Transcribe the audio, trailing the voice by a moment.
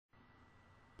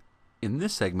In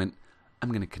this segment, I'm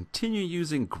going to continue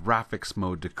using graphics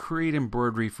mode to create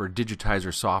embroidery for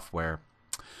Digitizer software.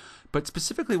 But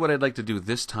specifically what I'd like to do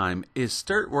this time is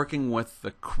start working with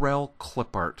the Corel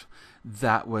clipart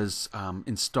that was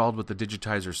installed with the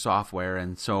Digitizer software.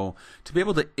 And so to be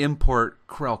able to import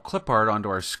Corel clipart onto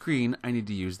our screen, I need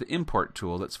to use the import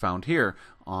tool that's found here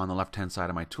on the left-hand side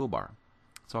of my toolbar.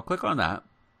 So I'll click on that.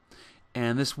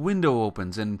 And this window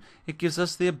opens, and it gives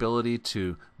us the ability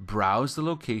to browse the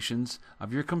locations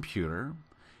of your computer.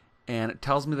 And it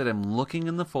tells me that I'm looking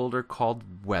in the folder called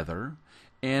Weather.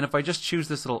 And if I just choose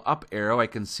this little up arrow, I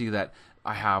can see that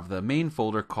I have the main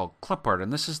folder called clipart.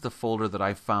 And this is the folder that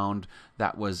I found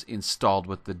that was installed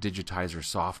with the Digitizer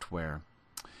software.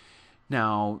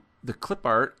 Now, the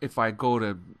clipart, if I go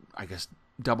to, I guess,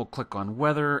 double click on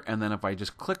Weather, and then if I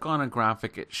just click on a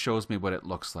graphic, it shows me what it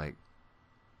looks like.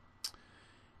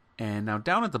 And now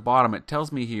down at the bottom, it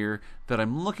tells me here that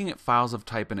I'm looking at files of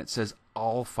type, and it says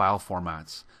all file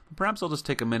formats. But perhaps I'll just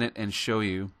take a minute and show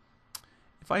you.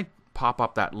 If I pop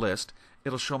up that list,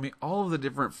 it'll show me all of the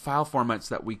different file formats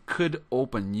that we could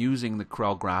open using the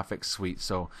Corel Graphics Suite.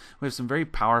 So we have some very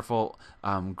powerful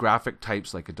graphic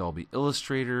types like Adobe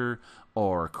Illustrator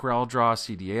or CorelDRAW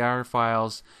CDAR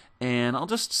files. And I'll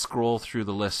just scroll through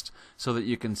the list so that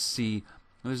you can see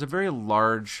there's a very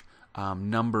large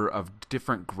number of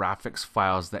different graphics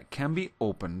files that can be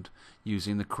opened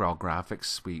using the Corel Graphics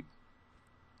Suite.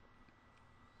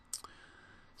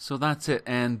 So that's it.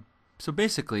 And so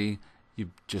basically,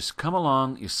 you just come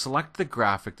along, you select the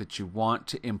graphic that you want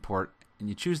to import, and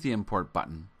you choose the import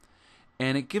button.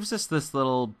 And it gives us this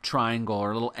little triangle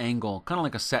or little angle, kind of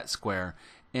like a set square.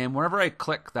 And wherever I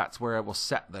click, that's where I will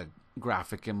set the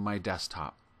graphic in my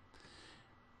desktop.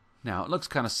 Now, it looks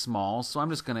kind of small, so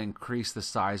I'm just going to increase the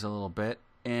size a little bit.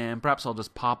 And perhaps I'll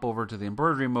just pop over to the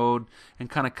embroidery mode and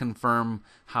kind of confirm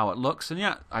how it looks. And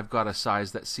yeah, I've got a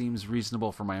size that seems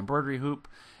reasonable for my embroidery hoop.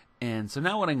 And so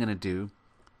now what I'm going to do,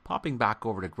 popping back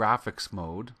over to graphics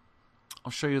mode,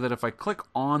 I'll show you that if I click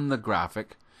on the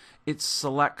graphic, it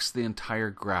selects the entire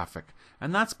graphic.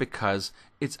 And that's because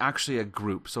it's actually a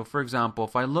group. So for example,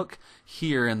 if I look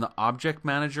here in the object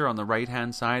manager on the right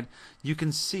hand side, you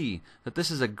can see that this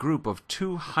is a group of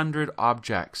 200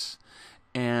 objects.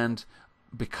 And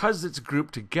because it's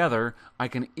grouped together, I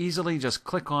can easily just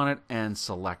click on it and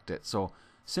select it. So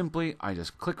simply, I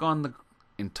just click on the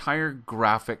entire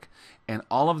graphic and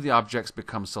all of the objects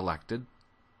become selected.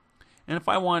 And if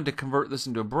I wanted to convert this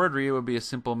into embroidery, it would be a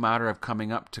simple matter of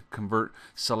coming up to convert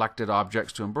selected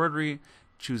objects to embroidery,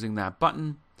 choosing that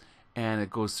button, and it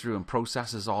goes through and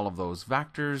processes all of those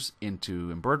vectors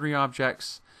into embroidery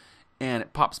objects, and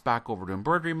it pops back over to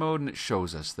embroidery mode, and it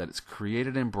shows us that it's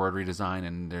created embroidery design,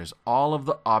 and there's all of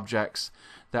the objects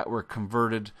that were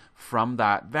converted from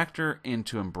that vector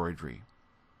into embroidery.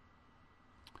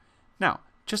 Now,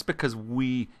 just because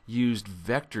we used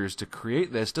vectors to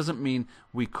create this doesn't mean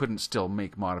we couldn't still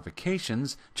make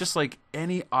modifications. Just like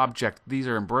any object, these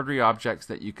are embroidery objects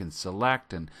that you can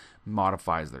select and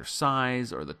modify their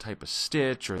size or the type of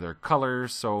stitch or their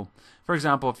colors. So, for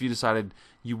example, if you decided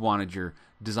you wanted your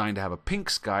design to have a pink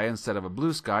sky instead of a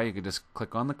blue sky, you could just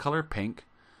click on the color pink,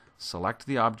 select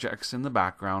the objects in the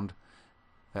background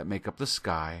that make up the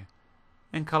sky,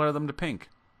 and color them to pink.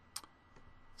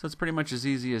 So it's pretty much as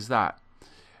easy as that.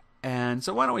 And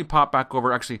so why don't we pop back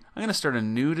over, actually, I'm going to start a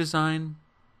new design,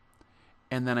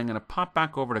 and then I'm going to pop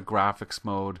back over to graphics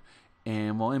mode,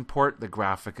 and we'll import the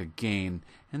graphic again.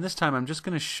 And this time I'm just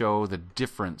going to show the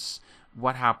difference,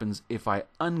 what happens if I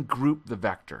ungroup the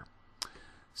vector.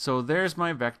 So there's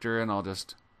my vector, and I'll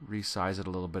just resize it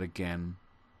a little bit again.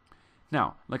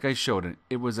 Now, like I showed it,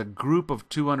 it was a group of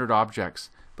 200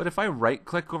 objects, but if I right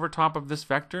click over top of this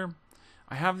vector,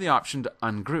 I have the option to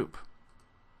ungroup.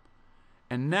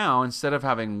 And now, instead of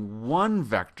having one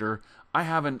vector, I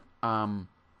have a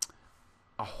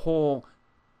whole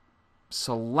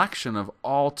selection of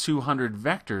all 200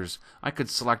 vectors. I could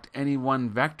select any one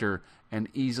vector and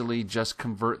easily just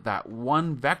convert that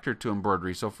one vector to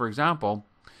embroidery. So for example,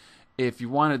 if you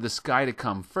wanted the sky to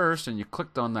come first and you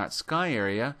clicked on that sky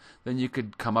area, then you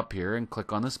could come up here and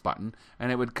click on this button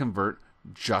and it would convert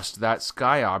just that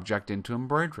sky object into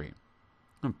embroidery.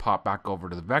 And pop back over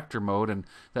to the vector mode, and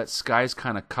that sky is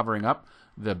kind of covering up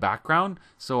the background,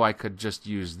 so I could just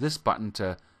use this button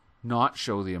to not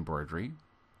show the embroidery.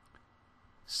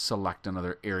 Select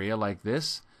another area like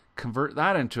this, convert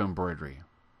that into embroidery.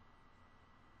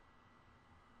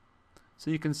 So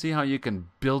you can see how you can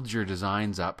build your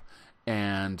designs up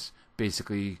and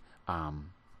basically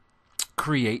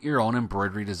create your own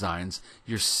embroidery designs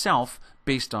yourself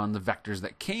based on the vectors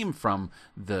that came from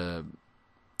the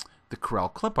the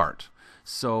Corel clipart.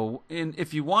 So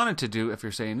if you wanted to do, if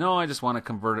you're saying, no, I just want to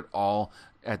convert it all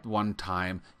at one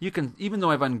time, you can, even though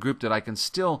I've ungrouped it, I can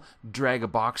still drag a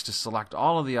box to select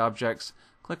all of the objects,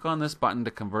 click on this button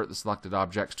to convert the selected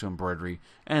objects to embroidery,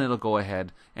 and it'll go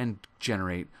ahead and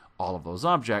generate all of those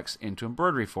objects into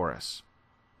embroidery for us.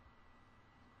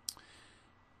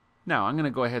 Now I'm going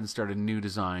to go ahead and start a new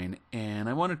design, and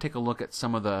I want to take a look at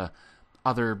some of the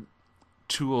other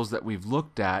tools that we've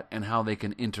looked at and how they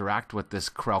can interact with this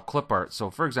Corel clipart. So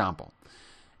for example,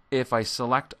 if I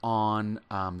select on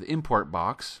the import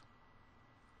box,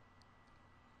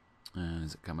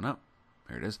 is it coming up?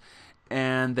 There it is.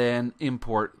 And then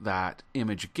import that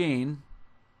image again,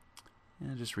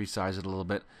 and just resize it a little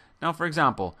bit. Now for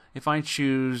example, if I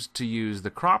choose to use the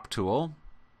crop tool,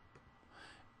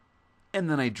 and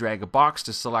then I drag a box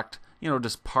to select,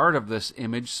 just part of this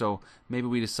image. So maybe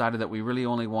we decided that we really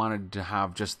only wanted to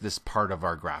have just this part of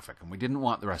our graphic and we didn't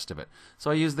want the rest of it.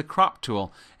 So I use the crop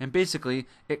tool, and basically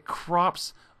it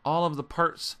crops all of the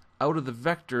parts out of the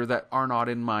vector that are not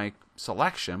in my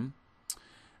selection.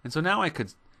 And so now I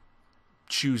could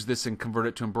choose this and convert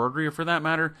it to embroidery, or for that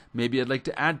matter, maybe I'd like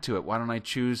to add to it. Why don't I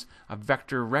choose a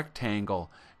vector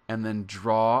rectangle and then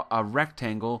draw a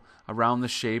rectangle around the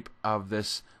shape of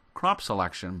this crop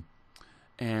selection,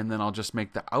 and then I'll just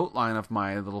make the outline of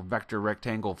my little vector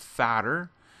rectangle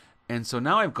fatter. And so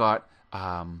now I've got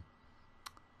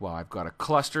I've got a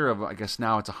cluster of, I guess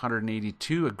now it's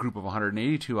 182, a group of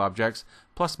 182 objects,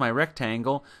 plus my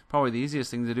rectangle. Probably the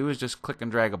easiest thing to do is just click and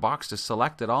drag a box to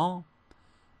select it all,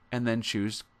 and then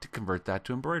choose to convert that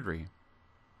to embroidery.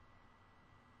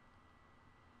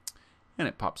 And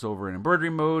it pops over in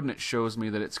embroidery mode, and it shows me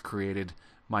that it's created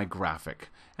my graphic.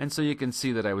 And so you can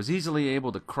see that I was easily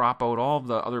able to crop out all of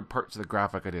the other parts of the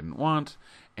graphic I didn't want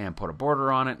and put a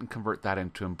border on it and convert that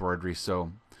into embroidery.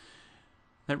 So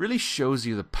that really shows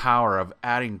you the power of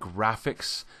adding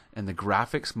graphics and the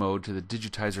graphics mode to the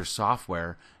Digitizer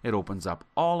software. It opens up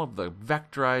all of the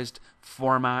vectorized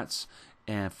formats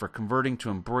and for converting to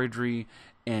embroidery,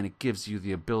 and it gives you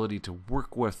the ability to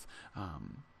work with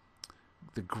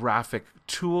the graphic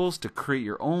tools to create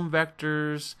your own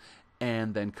vectors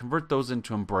and then convert those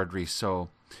into embroidery. So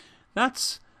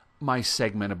that's my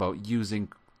segment about using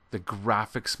the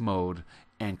graphics mode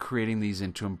and creating these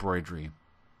into embroidery.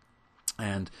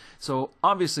 And so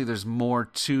obviously there's more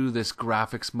to this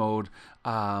graphics mode,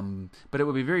 but it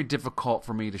would be very difficult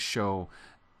for me to show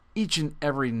each and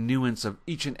every nuance of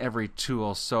each and every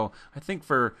tool. So I think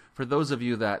for those of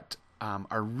you that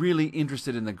are really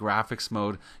interested in the graphics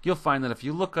mode, you'll find that if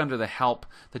you look under the help,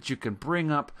 that you can bring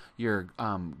up your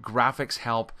graphics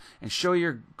help and show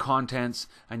your contents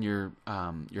and your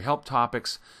help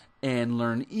topics and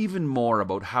learn even more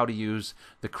about how to use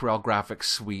the Corel Graphics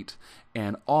Suite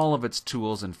and all of its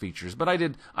tools and features. But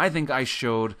I think I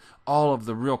showed all of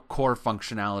the real core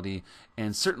functionality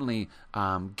and certainly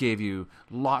gave you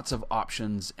lots of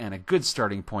options and a good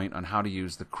starting point on how to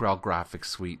use the Corel Graphics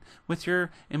Suite with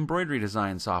your embroidery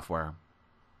design software.